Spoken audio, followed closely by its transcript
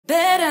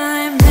Bet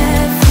I'm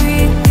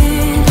everything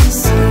you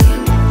see.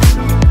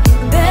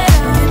 Bet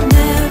I'm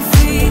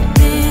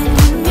everything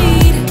you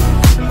need.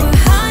 We're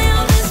high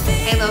on this beat.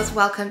 Hey loves,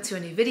 welcome to a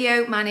new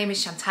video. My name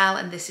is Chantal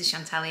and this is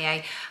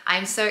Chantalier.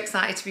 I'm so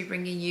excited to be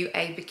bringing you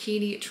a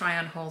bikini try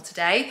on haul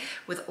today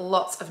with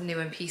lots of new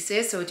in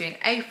pieces. So we're doing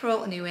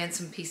April, new in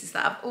some pieces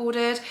that I've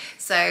ordered.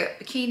 So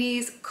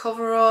bikinis,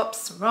 cover-ups,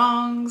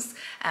 sarongs,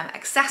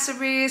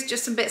 accessories,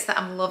 just some bits that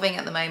I'm loving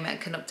at the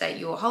moment, can update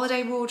your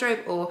holiday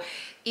wardrobe or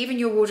even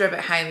your wardrobe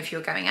at home if you're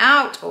going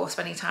out or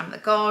spending time in the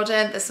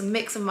garden. There's some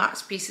mix and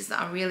match pieces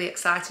that I'm really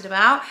excited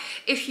about.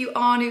 If you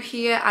are new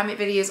here, I make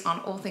videos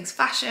on all things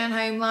fashion,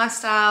 home,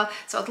 lifestyle,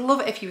 so I'd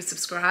love it if you would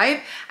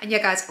subscribe. And yeah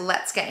guys,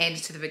 let's get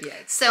into the video.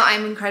 So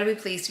I'm incredibly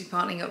pleased to be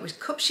partnering up with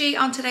Cupshe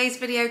on today's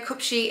video.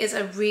 Cupshe is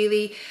a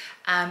really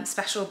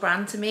special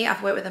brand to me.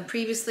 I've worked with them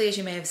previously, as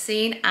you may have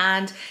seen,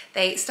 and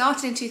they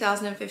started in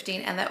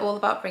 2015 and they're all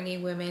about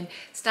bringing women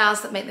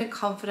styles that make them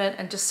confident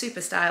and just super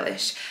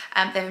stylish.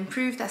 They've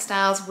improved their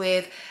styles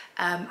with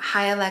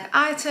higher leg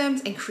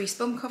items, increased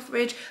bum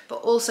coverage, but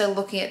also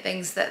looking at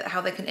things that how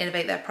they can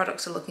innovate their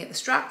products, so looking at the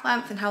strap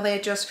length and how they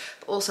adjust,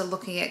 but also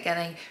looking at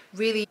getting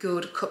really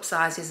good cup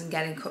sizes and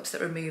getting cups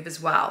that remove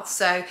as well.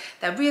 So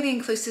they're really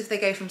inclusive. They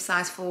go from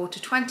size 4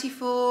 to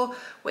 24,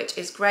 which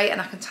is great, and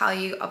I can tell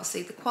you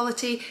obviously the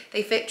quality,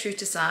 they fit true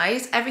to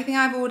size. Everything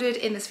I've ordered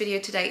in this video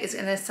today is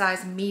in a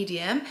size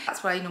medium.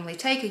 That's what I normally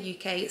take, a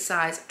UK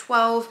size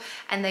 12,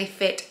 and they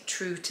fit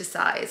true to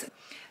size.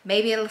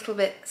 Maybe a little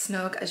bit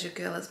snug as your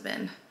girl has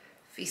been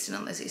feasting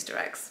on those Easter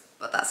eggs,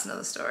 but that's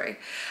another story.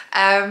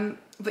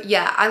 But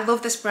yeah, I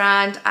love this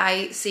brand.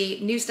 I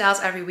see new styles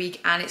every week,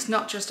 and it's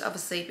not just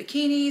obviously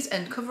bikinis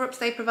and cover-ups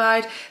they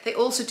provide. They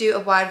also do a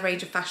wide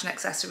range of fashion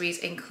accessories,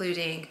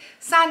 including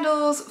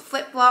sandals,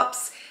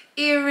 flip-flops,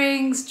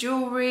 earrings,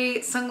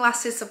 jewelry,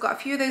 sunglasses. So I've got a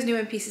few of those new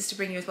in pieces to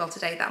bring you as well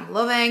today that I'm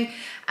loving.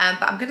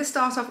 But I'm going to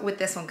start off with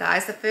this one,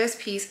 guys. The first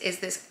piece is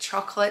this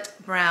chocolate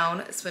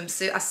brown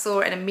swimsuit. I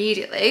saw it and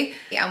immediately,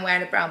 I'm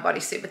wearing a brown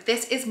bodysuit, but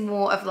this is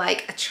more of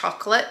like a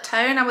chocolate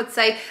tone. I would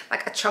say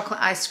like a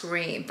chocolate ice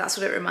cream. That's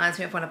what it reminds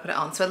me of when I put it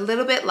on. So a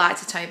little bit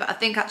lighter tone, but I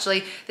think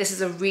actually this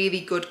is a really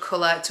good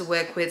color to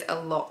work with a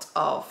lot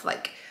of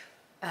like,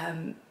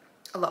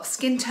 a lot of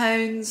skin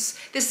tones.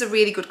 This is a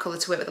really good colour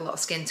to work with a lot of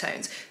skin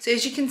tones. So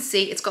as you can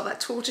see, it's got that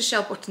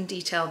tortoiseshell button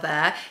detail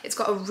there. It's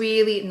got a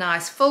really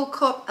nice full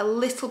cup, a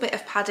little bit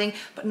of padding,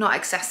 but not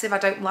excessive. I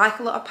don't like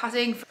a lot of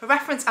padding. For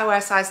reference, I wear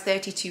a size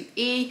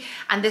 32E,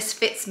 and this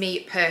fits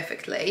me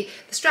perfectly.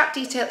 The strap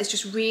detail is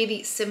just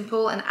really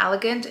simple and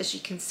elegant, as you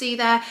can see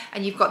there,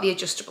 and you've got the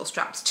adjustable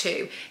straps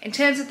too. In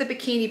terms of the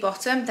bikini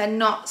bottom, they're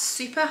not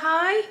super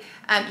high.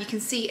 You can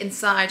see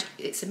inside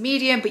it's a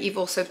medium, but you've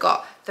also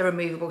got the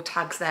removable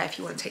tags there if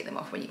you want to take them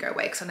off when you go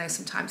away, because I know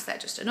sometimes they're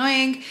just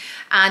annoying.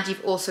 And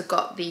you've also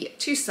got the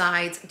two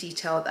sides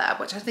detail there,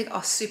 which I think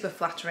are super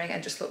flattering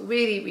and just look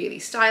really, really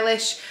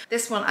stylish.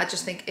 This one I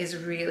just think is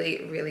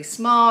really, really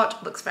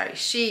smart, looks very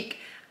chic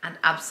and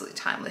absolutely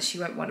timeless. You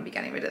won't want to be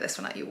getting rid of this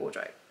one out of your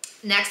wardrobe.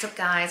 Next up,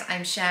 guys,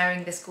 I'm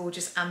sharing this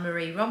gorgeous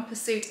Anne-Marie romper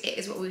suit. It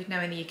is what we know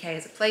in the UK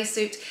as a play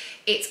suit.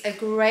 It's a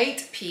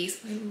great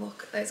piece. I mean,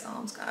 look at those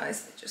arms,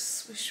 guys. They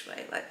just swish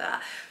away like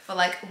that. For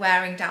like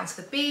wearing down to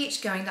the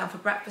beach, going down for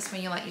breakfast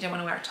when you're like, you don't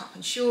want to wear a top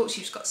and shorts.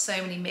 You've just got so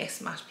many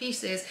mix and match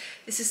pieces.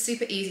 This is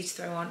super easy to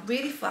throw on.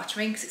 Really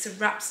flattering because it's a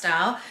wrap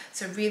style.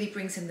 So it really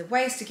brings in the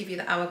waist to give you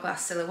the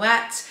hourglass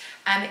silhouette.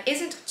 It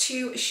isn't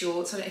too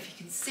short, so I don't know if you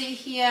can see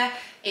here.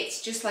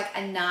 It's just like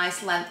a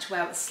nice length to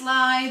wear with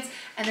slides,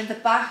 and then the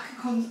back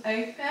comes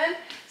open,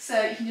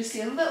 so you can just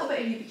see a little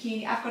bit of your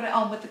bikini. I've got it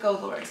on with the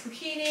Gold Lurex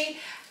bikini,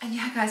 and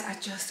yeah guys, I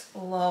just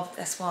love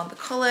this one. The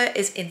colour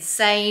is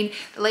insane.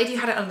 The lady who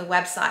had it on the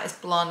website is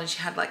blonde, and she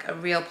had like a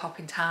real pop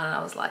in tan, and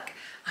I was like,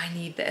 I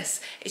need this.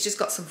 It's just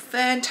got some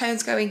fern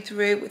tones going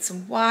through with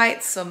some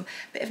white, some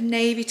bit of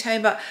navy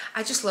tone, but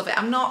I just love it.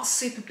 I'm not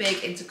super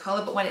big into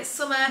colour, but when it's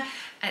summer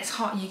and it's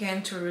hot and you're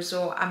going to a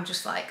resort, I'm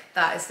just like,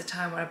 that is the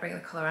time when I bring the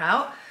colour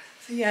out.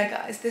 So yeah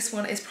guys, this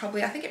one is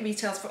probably, I think it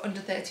retails for under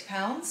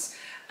 £30.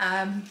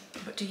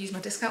 But do use my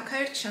discount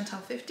code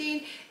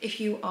Chantal15 if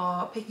you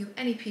are picking up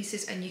any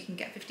pieces, and you can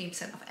get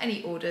 15% off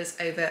any orders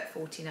over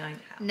 £49.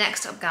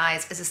 Next up,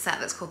 guys, is a set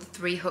that's called the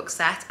 3-hook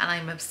set, and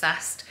I'm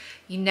obsessed.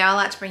 You know I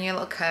like to bring you a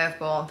little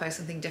curveball and throw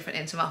something different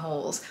into my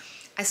hauls.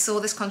 I saw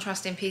this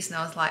contrasting piece and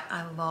I was like,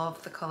 I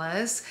love the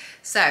colours.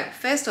 So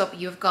first up,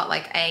 you've got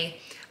like I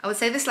would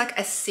say this is like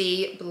a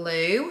sea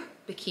blue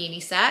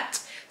bikini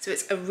set. So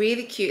it's a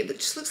really cute, it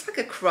just looks like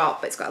a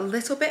crop, but it's got a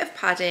little bit of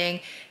padding.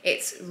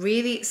 It's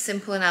really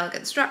simple and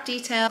elegant strap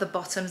detail. The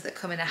bottoms that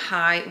come in a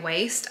high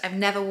waist. I've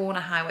never worn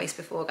a high waist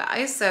before,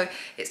 guys, so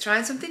it's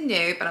trying something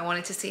new, but I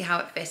wanted to see how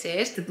it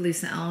fitted. The blue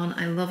set on,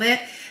 I love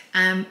it.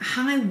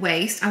 High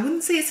waist, I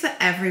wouldn't say it's for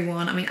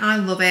everyone. I mean, I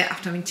love it.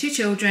 After having 2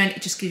 children,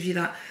 it just gives you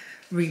that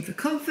room for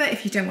comfort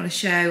if you don't want to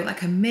show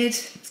like a mid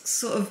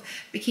sort of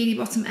bikini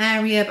bottom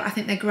area, but I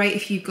think they're great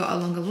if you've got a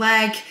longer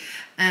leg,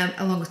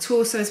 a longer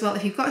torso as well.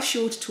 If you've got a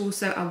shorter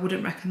torso, I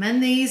wouldn't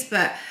recommend these,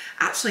 but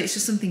actually it's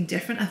just something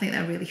different. I think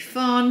they're really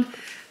fun.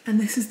 And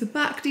this is the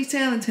back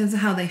detail in terms of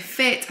how they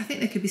fit. I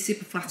think they could be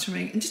super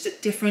flattering and just a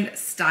different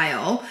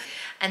style.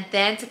 And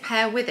then to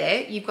pair with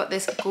it, you've got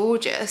this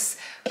gorgeous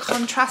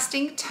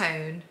contrasting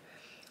tone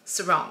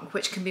sarong,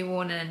 which can be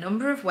worn in a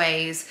number of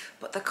ways,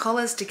 but the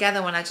colours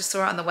together, when I just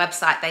saw it on the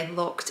website, they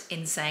looked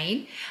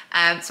insane.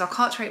 So I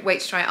can't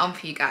wait to try it on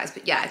for you guys.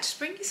 But yeah, just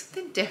bring you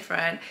something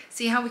different,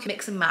 see how we can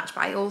mix and match.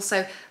 But I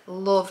also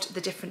loved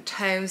the different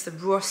tones, the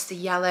rust, the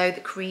yellow,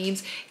 the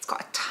creams. It's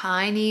got a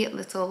tiny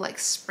little like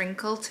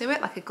sprinkle to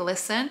it, like a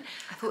glisten.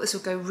 I thought this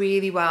would go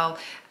really well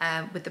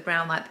with the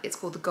brown, like it's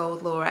called the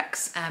Gold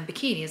Lurex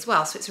bikini as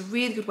well. So it's a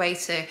really good way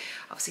to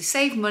obviously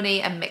save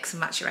money and mix and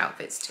match your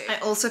outfits too. I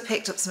also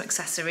picked up some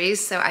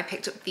accessories. So I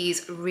picked up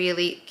these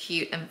really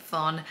cute and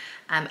fun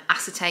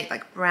acetate,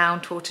 like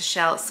brown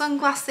tortoiseshell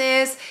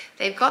sunglasses.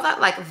 They've got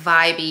that like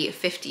vibey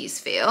 50s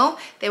feel.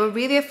 They were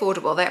really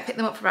affordable. I picked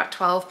them up for about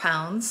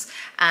 £12.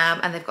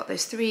 And they've got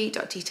those 3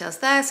 dot details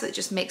there, so it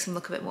just makes them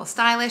look a bit more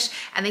stylish.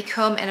 And they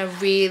come in a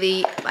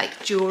really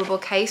like durable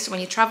case when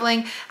you're traveling.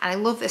 And I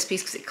love this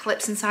piece because it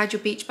clips inside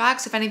your beach bag.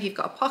 So if any of you've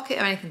got a pocket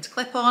or anything to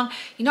clip on,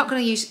 you're not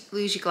going to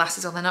lose your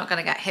glasses, or they're not going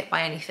to get hit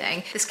by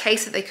anything. This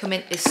case that they come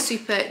in is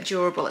super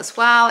durable as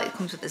well. It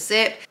comes with a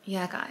zip.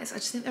 Yeah, guys, I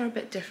just think they're a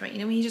bit different.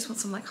 You know, when you just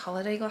want some like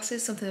holiday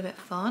glasses, something a bit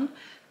fun,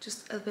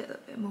 just a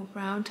bit more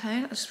brown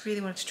tone. I just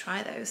really wanted to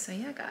try those. So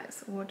yeah,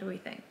 guys, what do we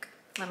think?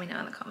 Let me know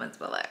in the comments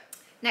below.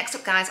 Next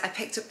up, guys, I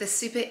picked up this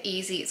super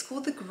easy, it's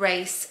called the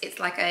Grace. It's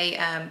like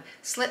a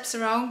slip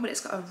sarong, but it's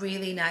got a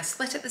really nice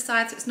slit at the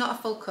side, so it's not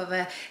a full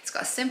cover. It's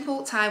got a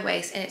simple tie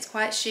waist and it's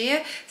quite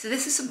sheer. So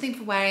this is something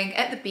for wearing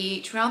at the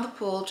beach, around the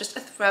pool, just a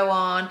throw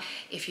on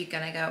if you're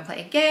gonna go and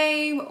play a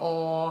game,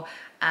 or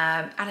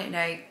I don't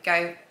know,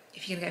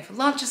 if you're gonna go for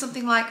lunch or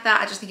something like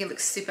that. I just think it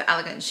looks super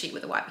elegant and chic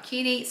with a white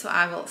bikini, so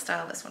I will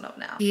style this one up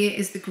now. Here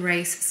is the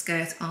Grace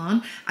skirt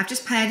on. I've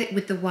just paired it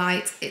with the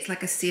white. It's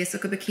like a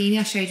seersucker bikini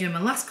I showed you in my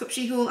last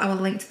Cupshe haul. I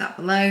will link to that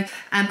below.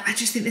 I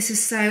just think this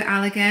is so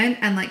elegant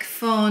and like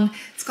fun.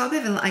 It's got a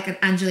bit of like an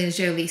Angelina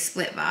Jolie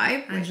split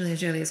vibe. Angelina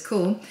Jolie is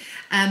cool.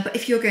 But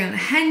if you're going on a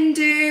hen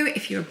do,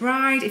 if you're a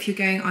bride, if you're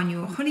going on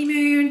your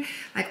honeymoon,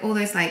 like all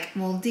those like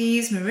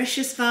Maldives,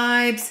 Mauritius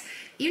vibes,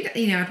 even,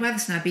 you know, I'd wear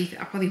this in Ibiza.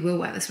 I probably will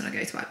wear this when I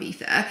go to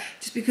Ibiza,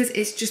 just because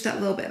it's just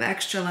that little bit of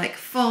extra like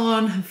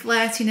fun and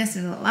flirtiness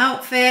in a little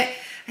outfit.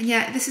 And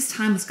yeah, this is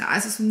timeless,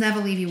 guys. This will never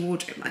leave your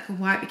wardrobe. Like a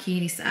white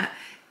bikini set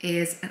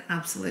is an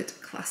absolute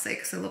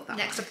classic, so I love that.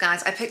 Next up,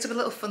 guys, I picked up a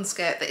little fun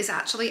skirt that is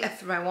actually a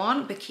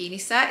throw-on bikini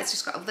set. It's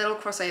just got a little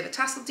crossover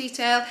tassel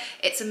detail.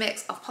 It's a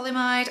mix of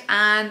polyamide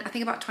and I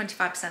think about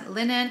 25%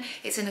 linen.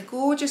 It's in a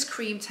gorgeous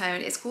cream tone.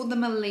 It's called the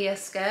Malia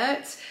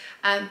skirt.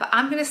 But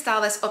I'm going to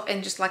style this up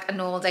in just like a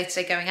normal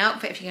day-to-day going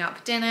outfit. If you're going out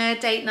for dinner,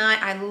 date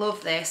night, I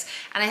love this.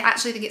 And I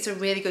actually think it's a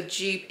really good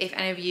dupe if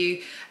any of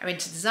you are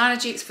into designer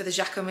dupes for the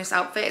Jacquemus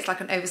outfit. It's like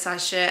an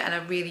oversized shirt and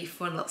a really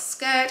fun little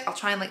skirt. I'll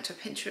try and link to a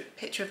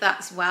picture of that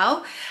as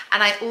well.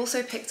 And I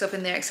also picked up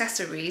in their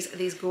accessories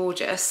these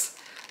gorgeous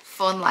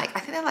fun, like I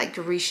think they're like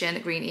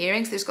Grecian green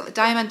earrings. They've got the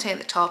diamante at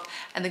the top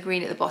and the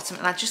green at the bottom,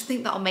 and I just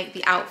think that'll make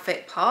the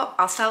outfit pop.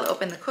 I'll style it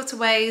up in the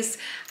cutaways,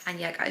 and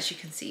yeah, guys, you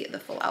can see the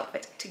full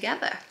outfit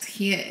together.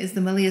 Here is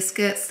the Malia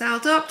skirt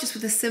styled up just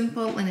with a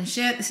simple linen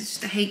shirt. This is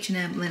just a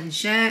H&M linen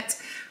shirt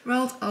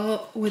rolled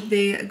up with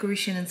the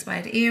Grecian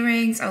inspired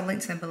earrings. I'll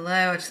link to them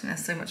below. I just think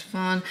that's so much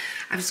fun.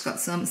 I've just got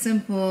some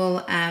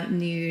simple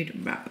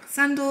nude wrap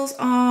sandals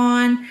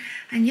on,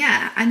 and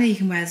yeah, I know you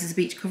can wear this as a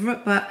beach cover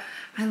up, but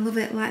I love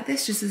it like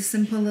this, just a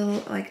simple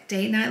little like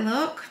date night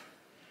look.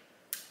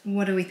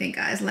 What do we think,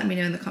 guys? Let me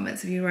know in the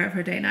comments if you wear it for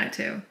a date night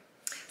too.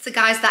 So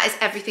guys, that is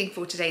everything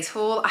for today's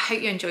haul. I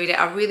hope you enjoyed it.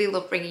 I really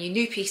love bringing you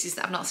new pieces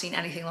that I've not seen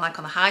anything like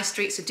on the high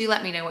street. So do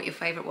let me know what your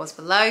favorite was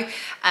below.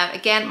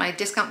 Again, my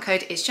discount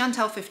code is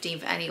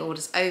Chantel15 for any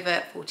orders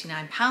over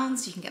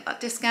 £49. You can get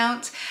that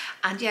discount.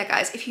 And yeah,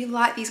 guys, if you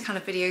like these kind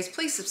of videos,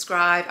 please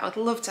subscribe. I would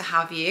love to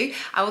have you.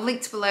 I will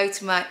link below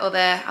to my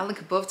other, I'll link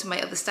above to my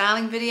other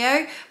styling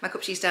video, my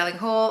Cupshe styling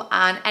haul,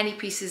 and any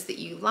pieces that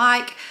you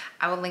like.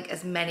 I will link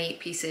as many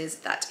pieces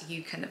that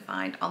you can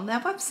find on their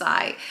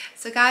website.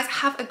 So guys,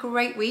 have a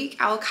great week.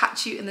 I will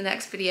catch you in the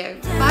next video.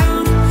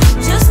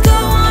 Bye.